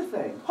the other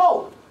thing,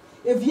 hope.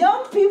 If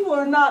young people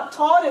are not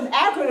taught an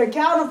accurate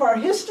account of our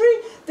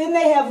history, then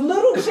they have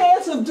little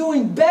chance of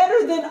doing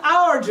better than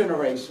our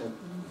generation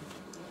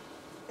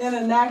in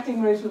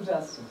enacting racial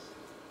justice.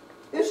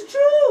 It's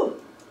true.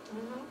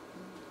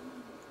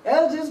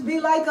 They'll just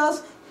be like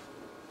us.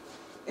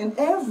 And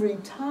every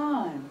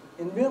time,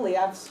 and really,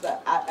 I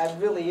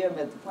really am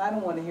at the point, I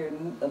don't want to hear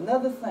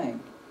another thing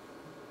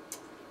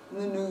in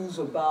the news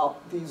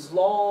about these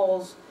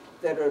laws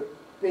that are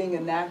being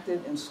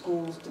enacted in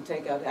schools to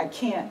take out. I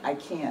can't. I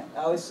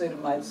always say to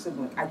my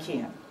sibling, I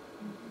can't.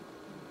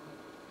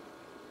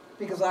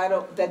 Because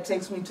that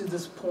takes me to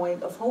this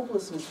point of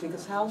hopelessness,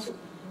 because how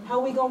are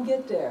we going to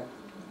get there?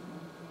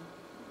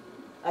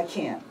 I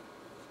can't.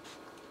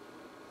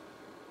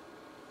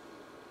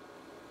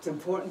 It's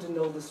important to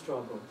know the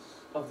struggles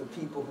of the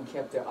people who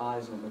kept their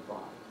eyes on the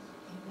prize.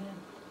 Amen.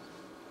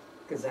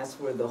 Because that's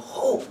where the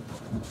hope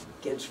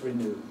gets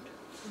renewed.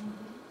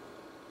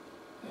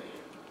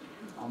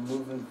 I'm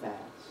moving fast.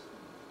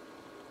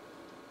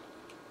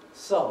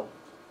 So,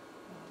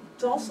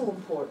 it's also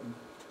important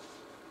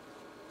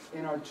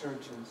in our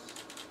churches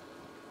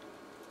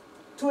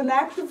to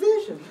enact the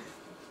vision.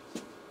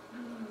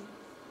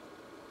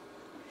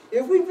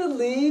 If we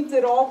believe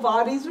that all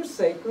bodies are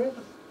sacred,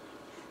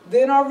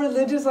 then our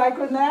religious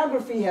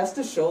iconography has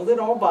to show that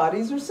all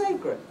bodies are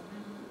sacred.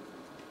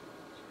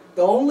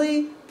 The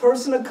only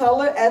person of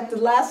color at the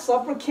Last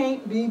Supper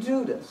can't be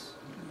Judas.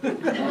 And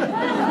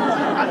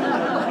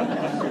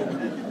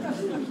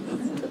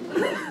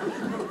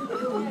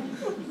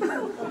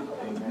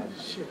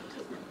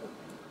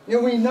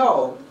we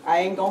know, I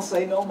ain't gonna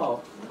say no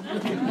more.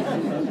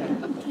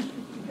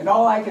 And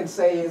all I can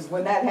say is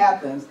when that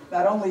happens,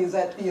 not only is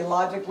that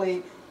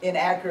theologically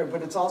inaccurate,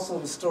 but it's also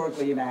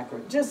historically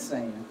inaccurate. Just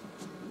saying.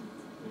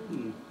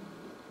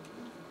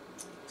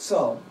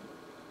 So,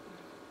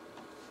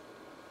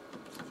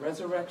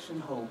 resurrection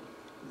hope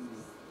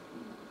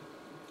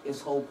is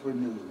hope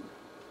renewed.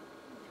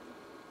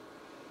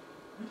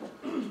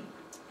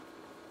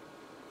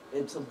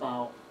 It's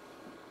about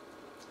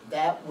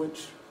that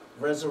which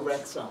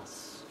resurrects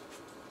us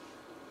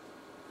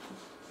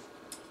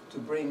to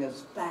bring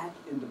us back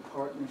into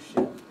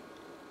partnership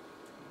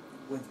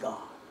with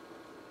God.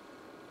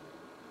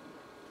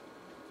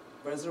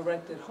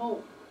 Resurrected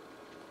hope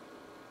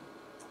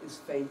is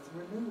faith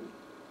renewed.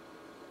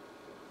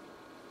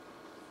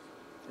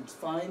 It's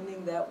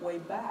finding that way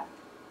back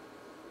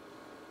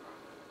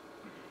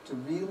to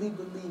really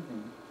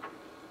believing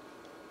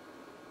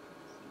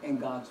in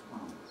God's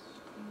promise.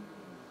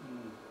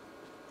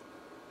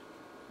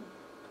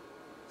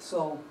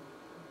 So,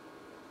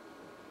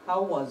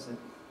 how was it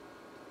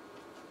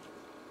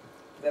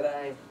that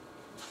I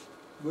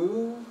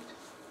moved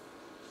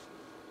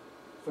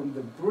from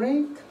the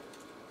brink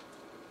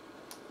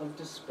of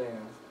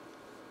despair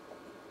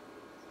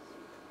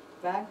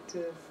back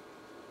to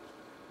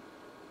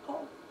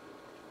hope,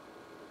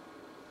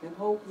 and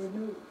hope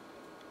renewed?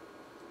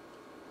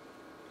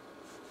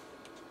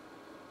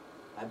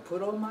 I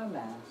put on my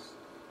mask.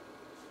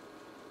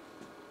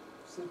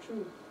 It's the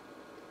truth.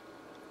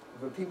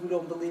 But people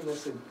don't believe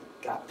us, and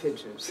got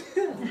pictures.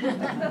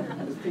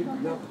 Because people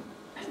know.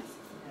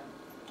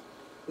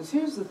 Because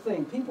here's the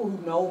thing, people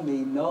who know me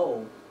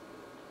know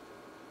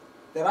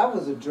that I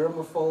was a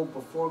germaphobe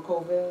before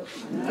COVID.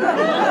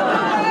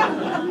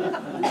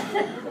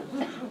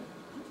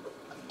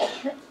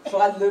 So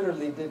I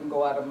literally didn't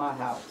go out of my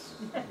house.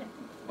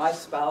 My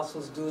spouse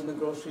was doing the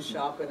grocery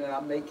shopping, and I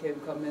make him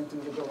come in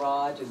through the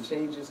garage and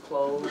change his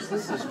clothes.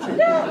 This is true.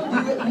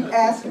 You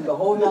ask him the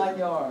whole 9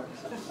 yards.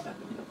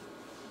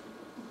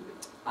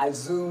 I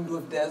Zoomed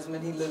with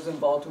Desmond. He lives in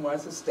Baltimore. I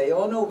said, stay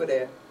on over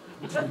there.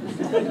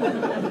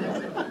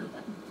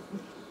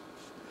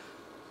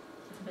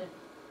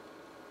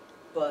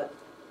 But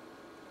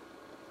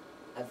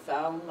I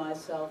found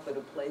myself at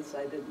a place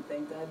I didn't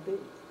think I'd be.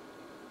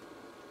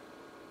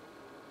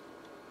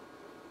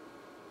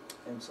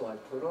 And so I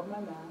put on my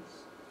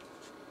mask.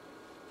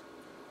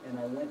 And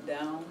I went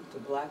down to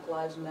Black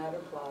Lives Matter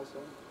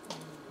Plaza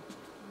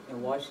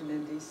in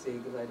Washington, D.C.,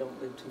 because I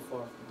don't live too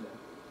far from there.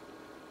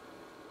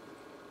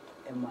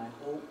 And my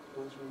hope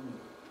was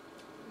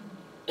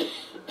renewed.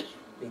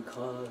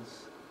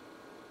 Because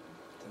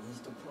there was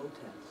the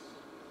protest.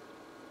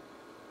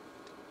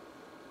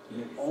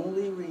 The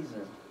only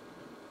reason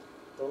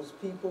those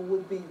people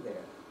would be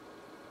there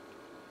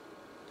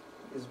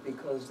is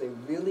because they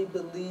really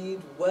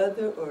believed,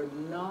 whether or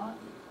not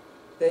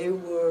they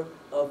were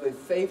of a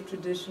faith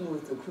tradition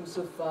with the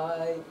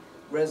crucified,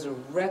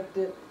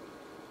 resurrected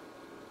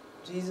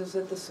Jesus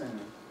at the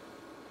center.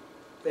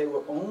 They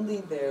were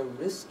only there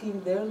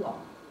risking their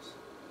lives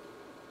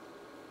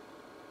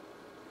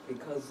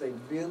because they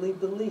really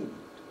believed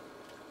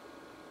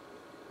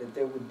that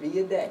there would be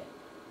a day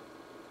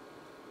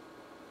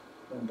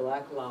when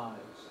black lives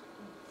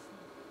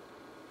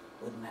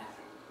would matter.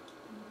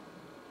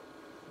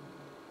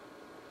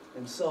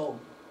 And so,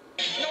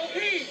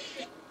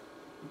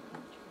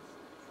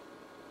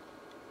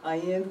 I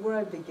end where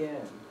I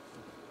began,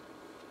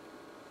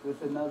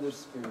 with another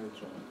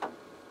spiritual.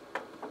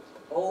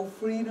 Oh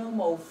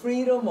freedom, oh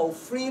freedom, oh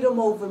freedom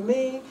over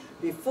me.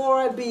 Before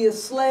I be a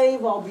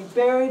slave, I'll be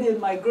buried in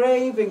my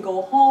grave and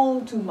go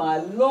home to my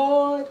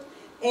Lord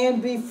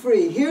and be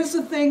free. Here's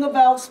the thing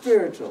about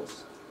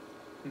spirituals.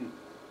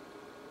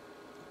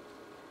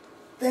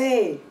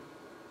 They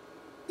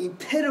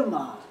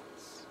epitomize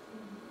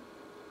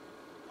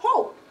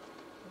hope.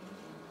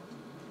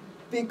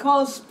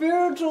 Because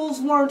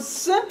spirituals weren't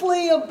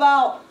simply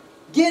about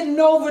getting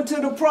over to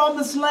the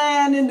promised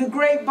land in the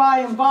great by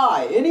and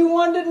by.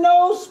 Anyone that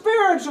knows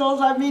spirituals,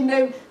 I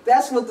mean,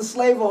 that's what the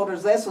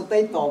slaveholders, that's what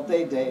they thought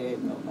they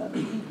didn't know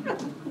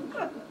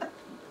nothing.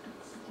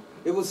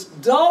 It was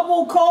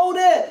double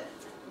coded.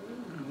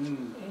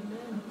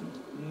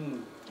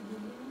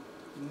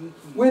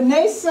 When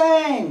they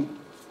sang,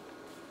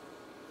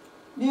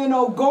 you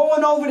know,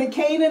 going over to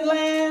Canaan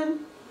land,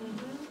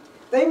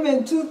 they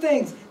meant two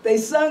things. They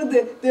sung,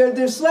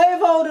 their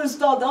slaveholders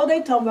thought, oh,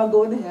 they talking about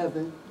going to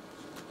heaven.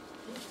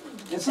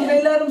 And so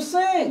they let them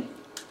sing.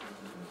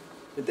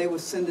 But they were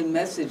sending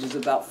messages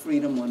about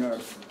freedom on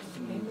earth.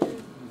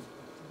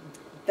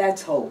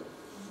 That's hope.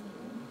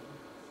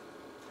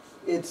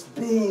 It's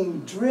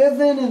being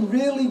driven and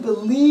really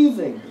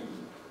believing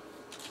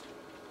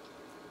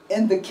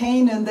in the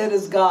Canaan that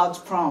is God's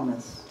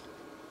promise.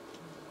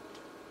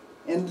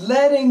 And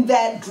letting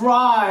that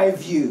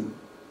drive you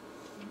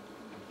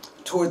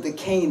toward the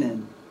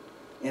Canaan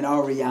in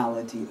our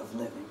reality of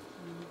living.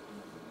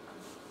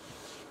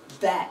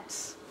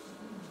 That's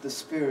the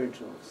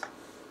spirituals.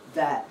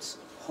 That's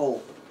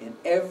hope. And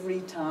every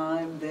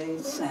time they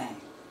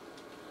sang,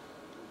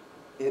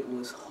 it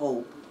was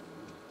hope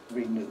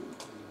renewed.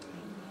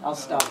 I'll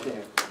stop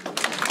there.